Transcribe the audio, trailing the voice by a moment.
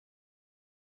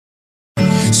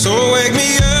So wake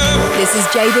me up. This is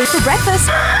JB for breakfast.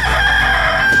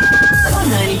 On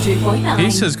 92.9.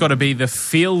 This has got to be the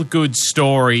feel-good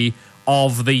story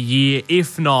of the year.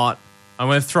 If not, I'm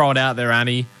going to throw it out there,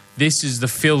 Annie. This is the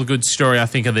feel-good story, I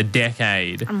think, of the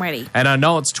decade. I'm ready. And I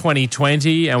know it's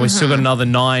 2020 and we've still got another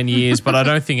 9 years, but I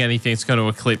don't think anything's going to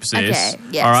eclipse this. Okay,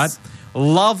 yes. All right?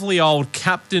 Lovely old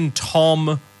Captain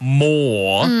Tom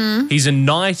Moore. He's a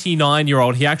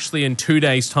 99-year-old. He actually, in 2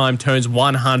 days' time, turns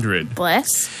 100.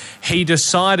 Bless. He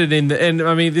decided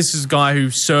this is a guy who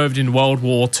served in World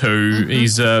War II.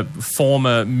 He's a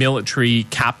former military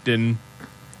captain,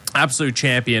 absolute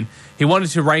champion. He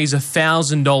wanted to raise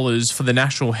 $1,000 for the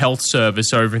National Health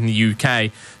Service over in the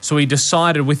UK. So he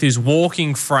decided with his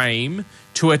walking frame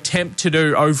to attempt to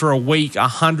do over a week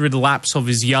 100 laps of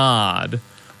his yard,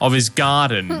 of his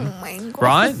garden. Oh my God.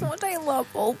 Right? What I love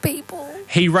old people.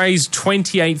 He raised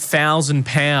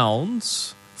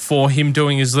 £28,000 for him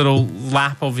doing his little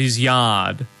lap of his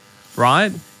yard,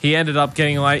 right? He ended up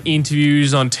getting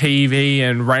interviews on TV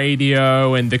and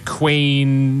radio, and the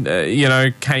Queen,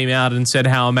 came out and said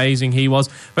how amazing he was.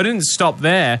 But it didn't stop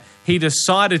there. He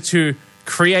decided to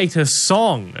create a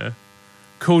song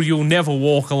called You'll Never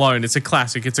Walk Alone. It's a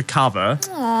classic. It's a cover.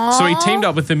 Aww. So he teamed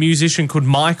up with a musician called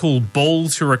Michael Bull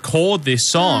to record this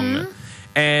song.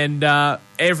 And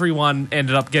everyone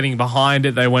ended up getting behind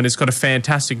it. They went, it's got a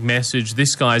fantastic message.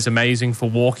 This guy's amazing for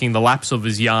walking the laps of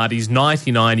his yard. He's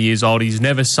 99 years old. He's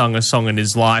never sung a song in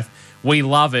his life. We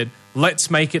love it.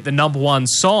 Let's make it the number one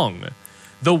song.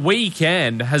 The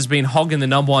Weeknd has been hogging the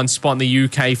number one spot in the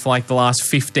UK for the last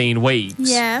 15 weeks.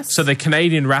 Yes. So the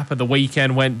Canadian rapper The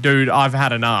Weeknd went, dude, I've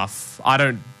had enough. I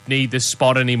don't need this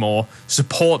spot anymore.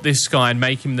 Support this guy and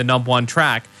make him the number one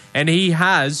track. And he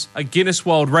has a Guinness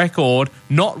World Record,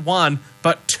 not one,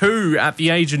 but two at the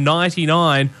age of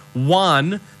 99.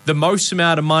 One, the most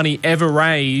amount of money ever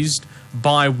raised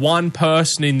by one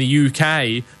person in the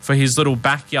UK for his little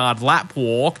backyard lap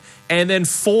walk. And then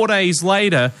 4 days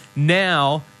later,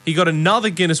 now he got another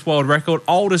Guinness World Record,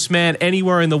 oldest man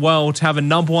anywhere in the world to have a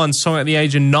number one song at the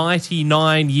age of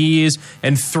 99 years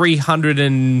and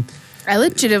 363 I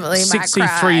legitimately might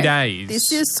cry. days.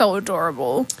 This is so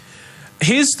adorable.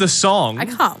 Here's the song. I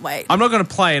can't wait. I'm not going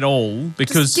to play it all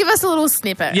because... Just give us a little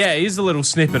snippet. Yeah, here's a little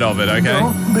snippet of it, okay?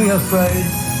 Don't be afraid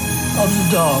of the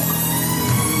dark.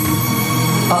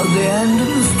 At the end of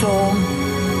the storm,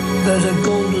 there's a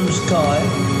golden sky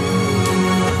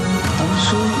and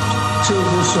sweet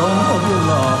silver song of the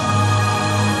lark.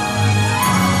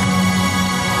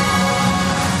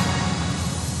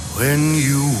 When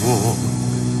you walk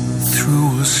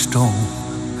through a storm,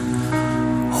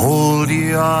 hold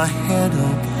your head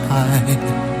up high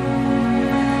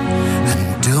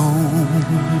and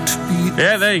don't be...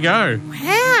 Yeah, there you go.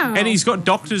 Wow. And he's got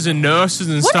doctors and nurses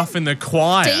and stuff in the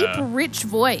choir. Deep, rich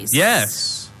voice.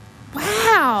 Yes.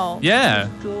 Wow. Yeah.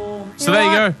 So there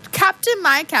you go. Captain,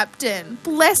 my captain.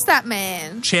 Bless that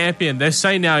man. Champion. They're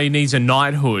saying now he needs a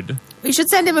knighthood. We should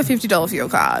send him a $50 fuel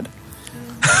card.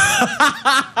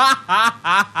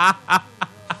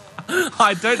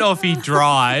 I don't know if he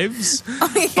drives,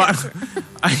 but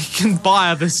I can buy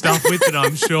other stuff with it,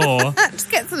 I'm sure.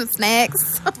 Just get some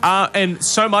snacks. And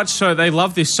so much so, they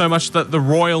love this so much that the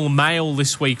Royal Mail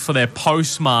this week for their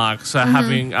postmarks are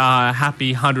having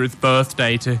happy 100th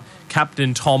birthday to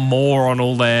Captain Tom Moore on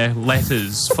all their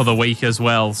letters for the week as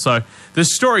well. So the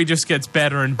story just gets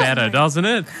better and better, doesn't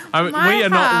it? I mean, we are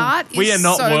not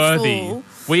worthy. Full.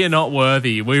 We are not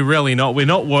worthy. We're really not. We're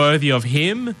not worthy of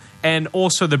him, and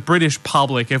also the British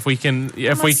public. If we can,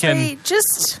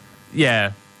 just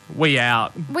yeah, we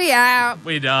out. We out.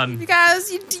 We done. You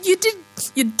guys, you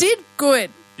did good.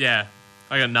 Yeah,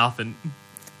 I got nothing.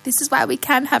 This is why we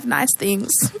can have nice things.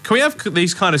 Can we have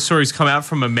these kind of stories come out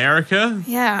from America?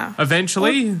 Yeah.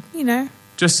 Eventually? Well,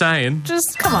 Just saying.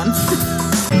 Just come on.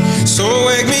 So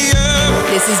wake me up.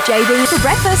 This is JB for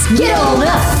breakfast. Get on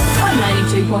up on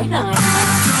 92.9.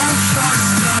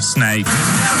 Snake.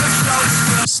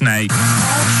 Snake.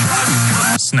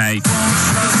 Snake.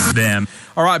 Them.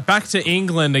 All right, back to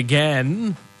England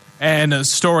again. And a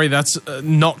story that's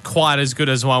not quite as good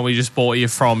as one we just bought you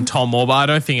from Tom Moore, but I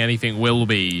don't think anything will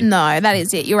be. No, that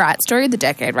is it. You're right. Story of the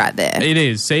decade right there. It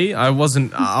is. See, I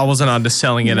wasn't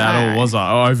underselling it at all, was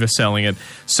I? Or overselling it.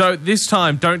 So this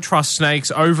time, don't trust snakes.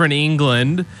 Over in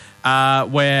England,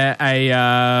 where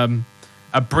a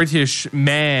British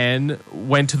man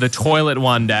went to the toilet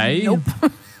one day. Nope.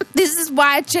 This is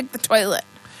why I checked the toilet.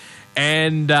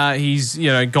 And he's,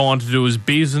 gone to do his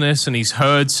business, and he's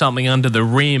heard something under the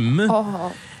rim.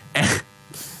 Oh.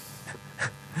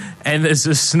 And there's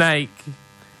a snake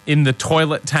in the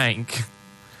toilet tank.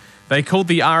 They called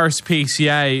the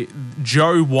RSPCA.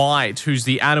 Joe White, who's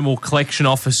the animal collection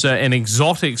officer and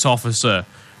exotics officer,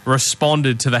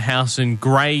 responded to the house in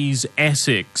Grays,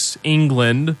 Essex,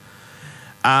 England.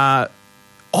 It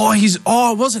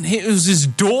wasn't him. It was his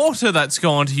daughter that's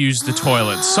gone to use the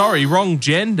toilet. Sorry, wrong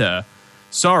gender.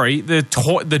 Sorry, the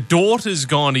daughter's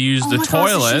gone to use the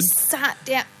toilet. She sat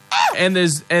down. And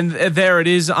there it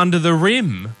is under the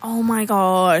rim. Oh my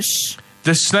gosh.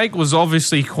 The snake was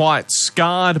obviously quite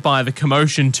scarred by the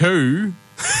commotion too.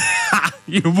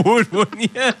 You would, wouldn't you?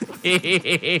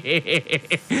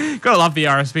 Gotta love the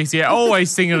RSPCA.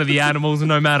 Always thinking of the animals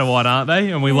no matter what, aren't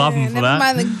they? And we love them for never that.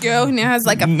 mind the girl who now has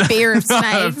like a fear of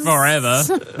snakes. Forever.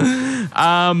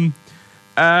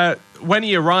 When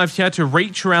he arrived, he had to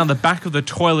reach around the back of the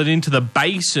toilet into the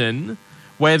basin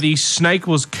where the snake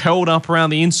was curled up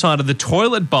around the inside of the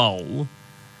toilet bowl.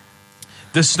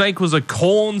 The snake was a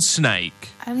corn snake.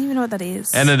 I don't even know what that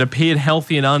is. And it appeared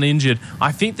healthy and uninjured.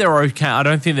 I think they're okay. I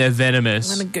don't think they're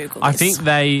venomous. I'm going to Google I this. think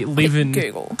they live in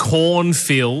Google.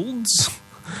 cornfields.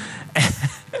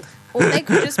 Or they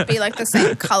could just be like the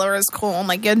same colour as corn.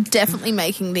 Like you're definitely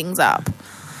making things up.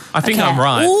 I think I'm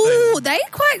right. Ooh, they're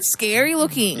quite scary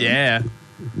looking. Yeah.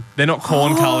 They're not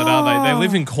corn-coloured, are they? They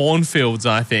live in cornfields,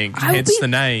 I think, hence the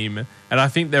name. And I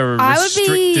think they're a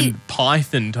restricted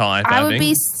python type, I would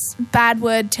be bad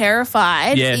word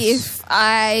terrified if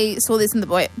I saw this in the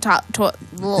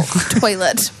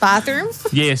toilet bathroom.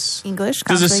 Yes. English.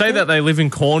 Does it say that they live in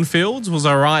cornfields? Was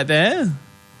I right there?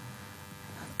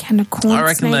 Can a corn I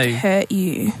reckon snake hurt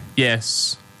you?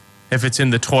 Yes. If it's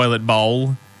in the toilet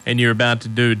bowl and you're about to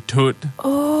do a toot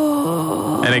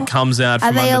and it comes out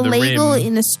from under the rim. Are they illegal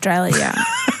in Australia?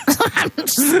 I'm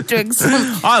just doing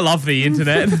some... I love the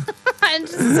internet. I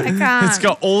can't. It's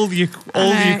got all your questions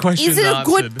answered. Is it a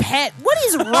good answered. pet? What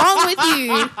is wrong with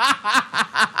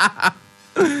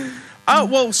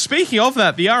you? Well, speaking of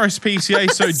that, the RSPCA,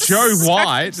 so Joe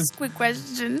White... Just a quick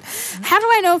question. How do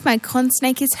I know if my corn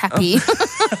snake is happy?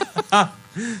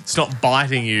 It's not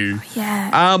biting you.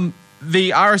 Yeah.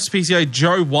 The RSPCA,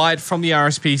 Joe White from the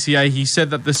RSPCA, he said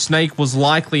that the snake was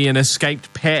likely an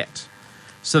escaped pet.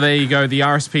 So there you go. The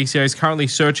RSPCA is currently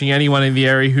searching anyone in the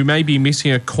area who may be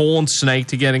missing a corn snake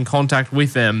to get in contact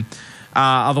with them.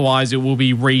 Otherwise, it will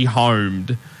be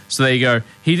rehomed. So there you go.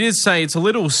 He did say it's a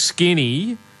little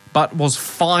skinny, but was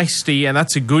feisty, and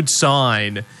that's a good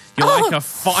sign. You like a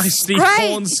feisty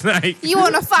corn snake. You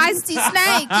want a feisty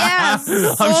snake? Yes.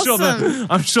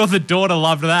 I'm sure the daughter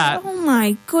loved that. Oh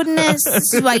my goodness.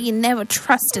 This is why you never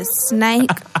trust a snake.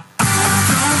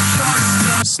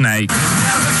 Snake.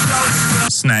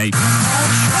 Snake.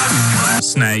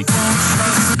 Snake.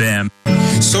 Them.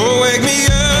 So wake me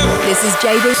up. This is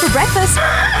JB for breakfast.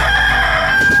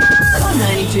 On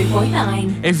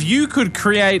 92.9. If you could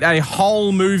create a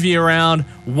whole movie around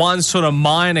one sort of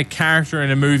minor character in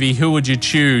a movie, who would you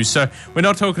choose? So we're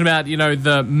not talking about,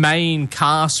 the main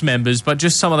cast members, but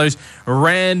just some of those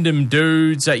random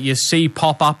dudes that you see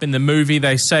pop up in the movie.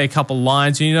 They say a couple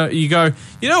lines, and you go,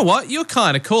 you know what? You're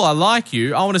kind of cool. I like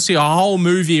you. I want to see a whole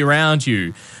movie around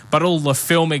you. But all the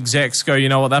film execs go, you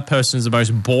know what? That person's the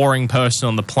most boring person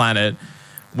on the planet.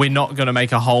 We're not going to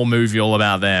make a whole movie all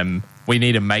about them. We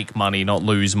need to make money, not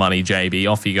lose money, JB.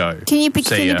 Off you go. Can you pick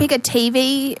a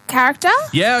TV character?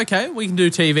 Yeah, okay. We can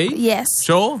do TV. Yes.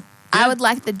 Sure. I would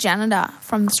like the janitor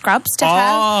from the Scrubs to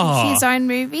have his own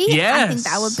movie. Yes. I think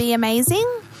that would be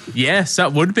amazing. Yes,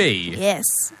 that would be.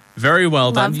 Yes. Very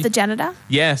well done. Love the janitor.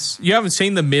 Yes. You haven't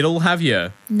seen The Middle, have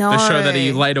you? No. The show that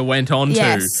he later went on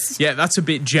Yes. to. Yeah, that's a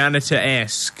bit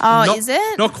janitor-esque. Oh, is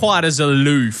it? Not quite as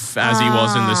aloof as he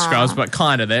was in The Scrubs, but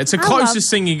kind of there. It's the closest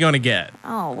thing you're going to get.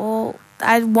 Oh, well,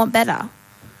 I want better.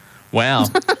 Wow.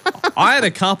 I had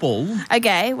a couple.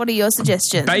 Okay, what are your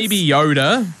suggestions? Baby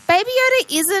Yoda. Baby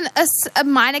Yoda isn't a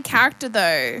minor character,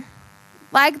 though.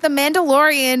 Like, The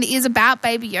Mandalorian is about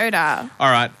Baby Yoda. All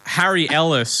right. Harry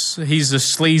Ellis. He's a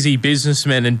sleazy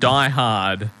businessman in Die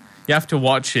Hard. You have to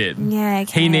watch it. Yeah,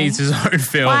 okay. He needs his own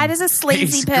film. Why does a sleazy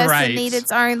He's person great. need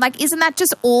its own? Like, isn't that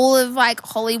just all of,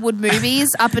 Hollywood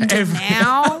movies up until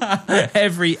now?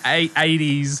 Every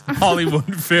 80s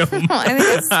Hollywood film. I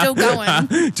think it's still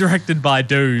going. Directed by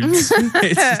dudes.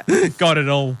 It's got it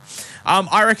all.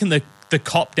 I reckon the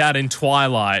cop dad in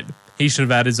Twilight, he should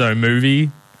have had his own movie.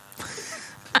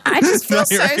 I just feel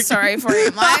so sorry for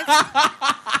him. Like,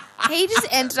 he just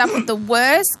ended up with the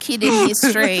worst kid in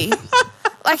history.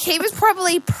 Like, he was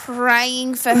probably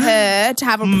praying for her to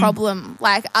have a problem,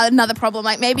 like another problem.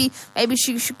 Like, maybe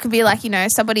she could be like,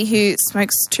 somebody who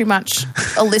smokes too much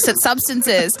illicit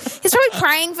substances. He's probably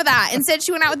praying for that. Instead,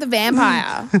 she went out with the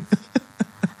vampire.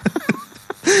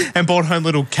 And brought home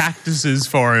little cactuses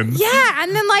for him. Yeah,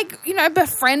 and then, like, you know,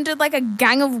 befriended, like, a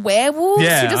gang of werewolves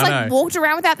Yeah, who just, I like, know. walked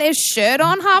around without their shirt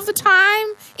on half the time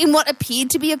in what appeared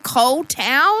to be a cold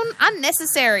town.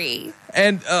 Unnecessary.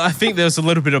 And I think there's a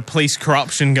little bit of police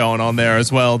corruption going on there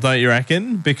as well, don't you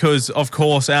reckon? Because, of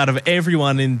course, out of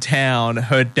everyone in town,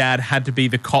 her dad had to be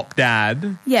the cop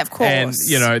dad. Yeah, of course. And,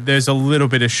 you know, there's a little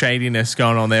bit of shadiness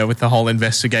going on there with the whole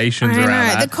investigations I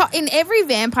around know. that. In every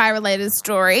vampire-related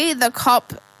story, the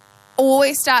cop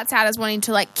always starts out as wanting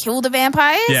to, like, kill the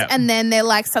vampires, Yeah. and then they're,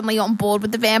 like, suddenly on board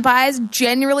with the vampires,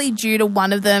 generally due to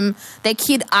one of them, their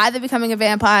kid either becoming a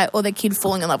vampire or their kid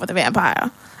falling in love with a vampire.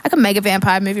 I can make a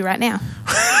vampire movie right now.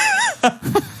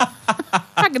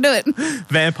 I can do it.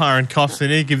 Vampire and cops, they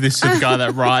need to give this to the guy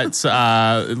that writes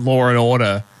Law and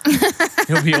Order.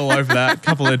 He'll be all over that. A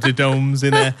couple of da-doms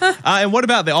in there. And what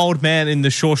about the old man in the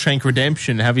Shawshank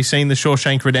Redemption? Have you seen the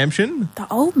Shawshank Redemption? The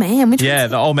old man. Which Yeah,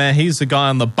 one's the old man. He's the guy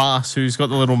on the bus who's got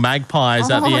the little magpies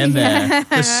at the Oh, end yeah. there.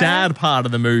 The sad part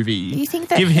of the movie. You think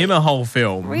that Give him a whole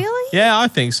film. Really? Yeah, I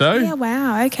think so. Yeah,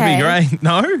 wow, okay. It'd be great.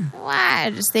 No? Wow, I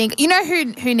just think, you know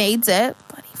who needs it?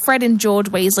 Bloody Fred and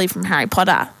George Weasley from Harry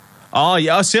Potter. Oh,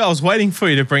 yeah. See, I was waiting for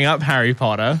you to bring up Harry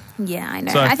Potter. Yeah, I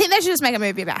know. So- I think they should just make a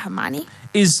movie about Hermione.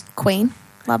 Is Queen.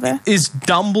 Love her.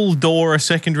 Dumbledore a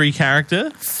secondary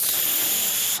character?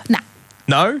 Nah.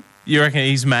 No? You reckon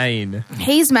he's main?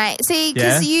 He's main. See,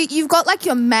 because Yeah. you've got like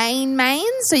your mains,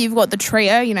 so you've got the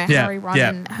trio, you know, Yeah, Harry, Ron, yeah.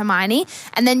 and Hermione,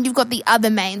 and then you've got the other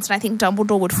mains, and I think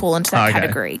Dumbledore would fall into that Okay.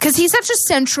 category because he's such a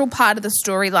central part of the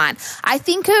storyline. I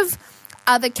think of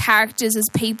other characters as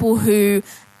people who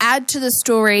add to the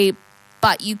story,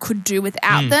 but you could do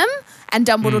without them. And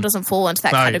Dumbledore doesn't fall into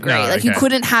that No, category. no, Like, you okay.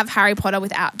 couldn't have Harry Potter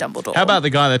without Dumbledore. How about the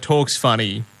guy that talks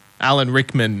funny? Alan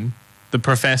Rickman, the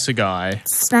professor guy.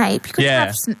 Snape? You could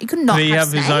Yeah. you could not Did he have have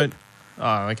Snape. his own?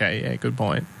 Oh, okay. Yeah, good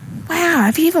point. Wow,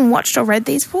 have you even watched or read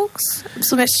these books?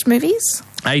 Sylvester movies?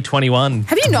 A21.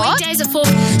 Have you not? Weekdays at 4.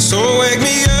 So wake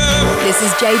me up. This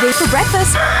is JB for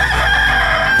breakfast.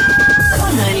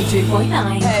 On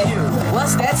 92.9.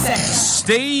 What's that say?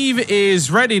 Steve is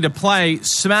ready to play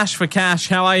Smash for Cash.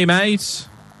 How are you, mate?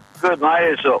 Good, mate.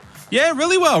 Yourself? Yeah,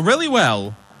 really well, really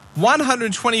well.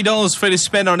 $120 for you to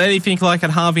spend on anything like at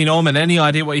Harvey Norman. Any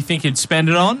idea what you think you'd spend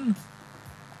it on?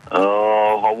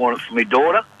 Oh, I want it for my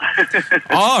daughter.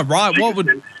 Oh, right. What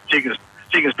would... She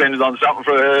can spend it on something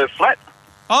for her flat.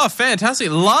 Oh, fantastic.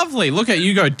 Lovely. Look at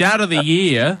you go. Dad of the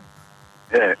year.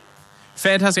 Yeah.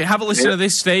 Fantastic. Have a listen Yeah. to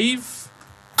this, Steve.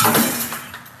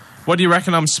 What do you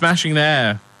reckon I'm smashing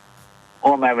there?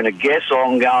 I'm having a guess.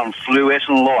 I'm going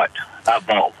fluorescent light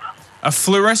bulb. A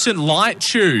fluorescent light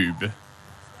tube.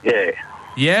 Yeah.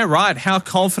 Yeah, right. How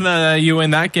confident are you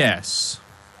in that guess?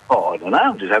 Oh, I don't know.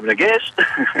 I'm just having a guess.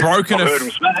 Broken I've a heard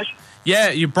them smash. Yeah,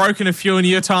 you've broken a few in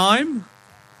your time?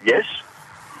 Yes.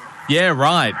 Yeah,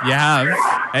 right. You have.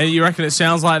 And you reckon it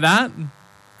sounds like that?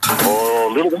 Or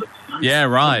a little bit. Yeah,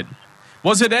 right.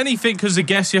 Was it anything because the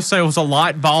guess yesterday was a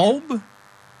light bulb?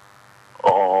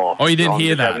 Oh, You didn't I'm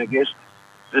hear just that? Having a guess.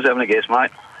 Just having a guess,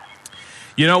 mate.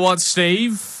 You know what,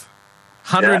 Steve?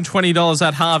 $120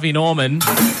 at Harvey Norman.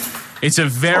 It's a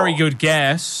very good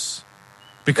guess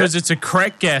because it's a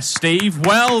correct guess, Steve.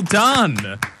 Well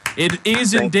done. It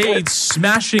is Thank you. indeed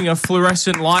smashing a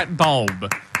fluorescent light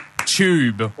bulb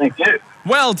tube. Thank you.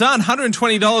 Well done.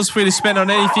 $120 for you to spend on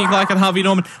anything like at Harvey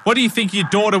Norman. What do you think your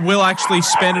daughter will actually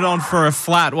spend it on for a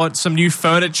flat? What, some new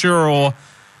furniture or...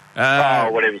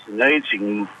 Whatever she needs,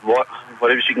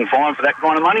 whatever she can find for that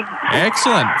kind of money.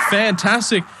 Excellent.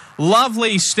 Fantastic.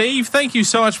 Lovely, Steve. Thank you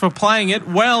so much for playing it.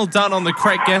 Well done on the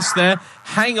correct guess there.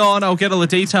 Hang on, I'll get all the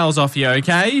details off you,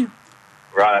 okay?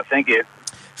 Right, thank you.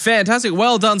 Fantastic.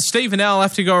 Well done, Steve. And now I'll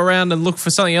have to go around and look for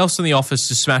something else in the office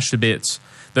to smash to bits.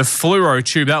 The fluoro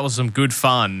tube, that was some good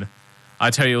fun. I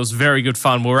tell you, it was very good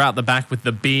fun. We were out the back with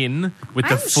the bin, with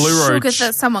the I'm fluoro shook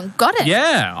that someone got it.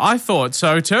 Yeah, I thought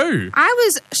so too. I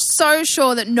was so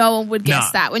sure that no one would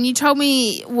guess Nah. that. When you told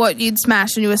me what you'd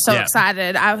smashed and you were so Yeah.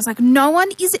 excited, I was like, no one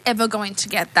is ever going to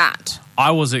get that.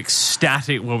 I was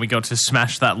ecstatic when we got to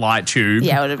smash that light tube.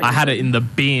 Yeah, it would've been I had good. it in the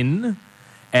bin,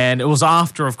 and it was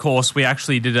after, of course, we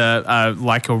actually did a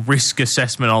risk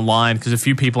assessment online because a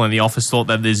few people in the office thought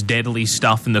that there's deadly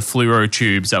stuff in the fluoro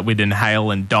tubes that we'd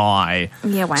inhale and die.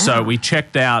 Yeah, wow. So we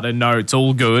checked out and no, it's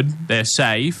all good. They're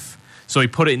safe. So we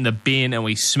put it in the bin and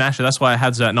we smashed it. That's why it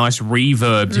had that nice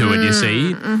reverb to it, you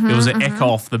see. It was an echo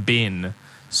off the bin.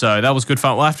 So that was good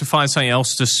fun. We'll have to find something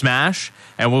else to smash,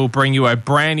 and we'll bring you a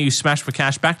brand new Smash for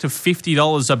Cash back to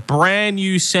 $50. A brand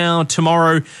new sound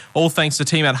tomorrow, all thanks to the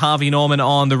team at Harvey Norman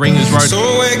on the Ringers Road.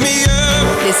 So wake me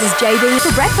up. This is JB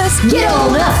for breakfast. Get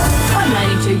on up on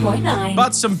 92.9.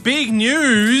 But some big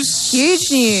news. Huge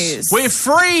news. We're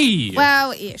free.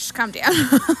 Well, ish. Calm down.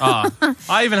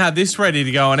 I even had this ready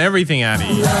to go and everything,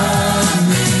 Abby.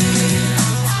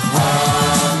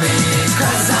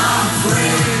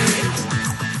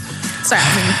 Sorry,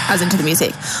 I was into the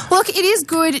music. Look, it is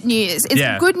good news. It's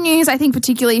Yeah. good news, I think,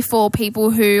 particularly for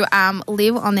people who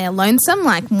live on their lonesome,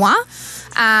 like moi.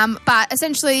 But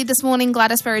essentially, this morning,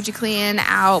 Gladys Berejiklian,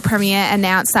 our Premier,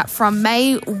 announced that from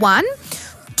May 1,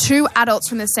 2 adults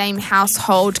from the same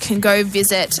household can go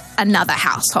visit another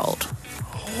household.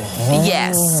 Oh.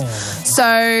 Yes.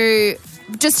 So,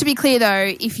 just to be clear,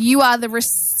 though, if you are the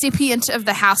recipient of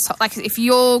the household, like if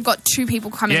you've got 2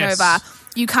 people coming over,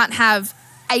 you can't have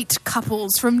 8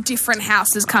 couples from different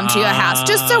houses come to your house.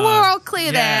 Just so we're all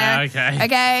clear there. Okay?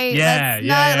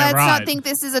 Let's right. not think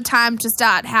this is a time to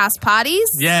start house parties.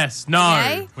 Yes, no,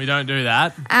 Okay? we don't do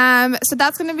that. So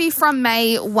that's going to be from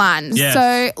May 1. Yes.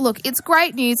 So, look, it's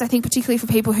great news, I think, particularly for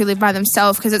people who live by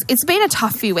themselves, because it's been a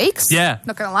tough few weeks. Yeah.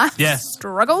 Not going to lie. Yes.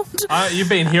 Struggled. You've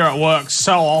been here at work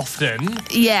so often.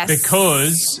 Yes.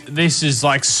 Because this is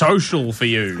like social for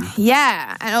you.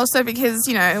 Yeah. And also because,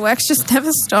 work's just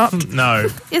never stopped. No,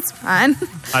 It's fine.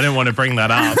 I didn't want to bring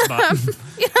that up, but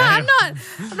I'm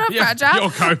not fragile. you're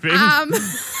coping.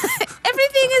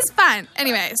 Everything is fine.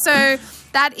 Anyway, so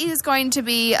that is going to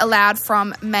be allowed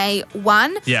from May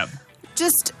 1. Yeah.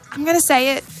 Just, I'm going to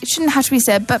say it. It shouldn't have to be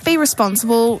said, but be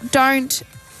responsible. Don't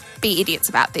be idiots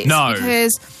about this. No.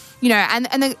 Because,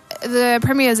 and the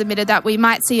Premier has admitted that we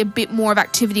might see a bit more of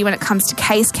activity when it comes to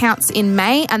case counts in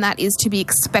May, and that is to be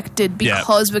expected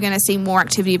because we're going to see more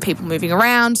activity of people moving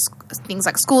around, things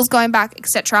like schools going back,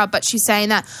 etc. But she's saying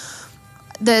that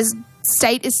the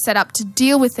state is set up to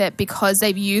deal with it because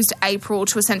they've used April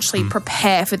to essentially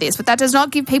prepare for this. But that does not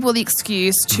give people the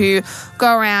excuse to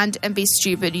go around and be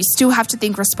stupid. You still have to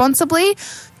think responsibly.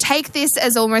 Take this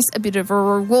as almost a bit of a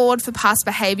reward for past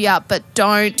behaviour, but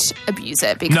don't abuse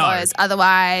it because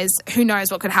otherwise, who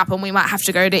knows what could happen. We might have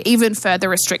to go to even further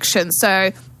restrictions.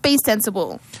 So be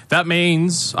sensible. That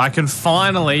means I can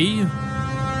finally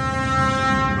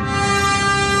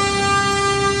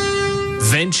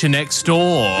venture next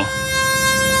door.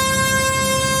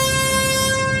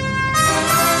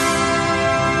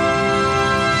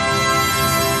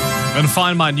 And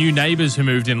find my new neighbours who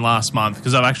moved in last month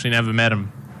because I've actually never met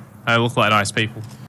them. They look like nice people.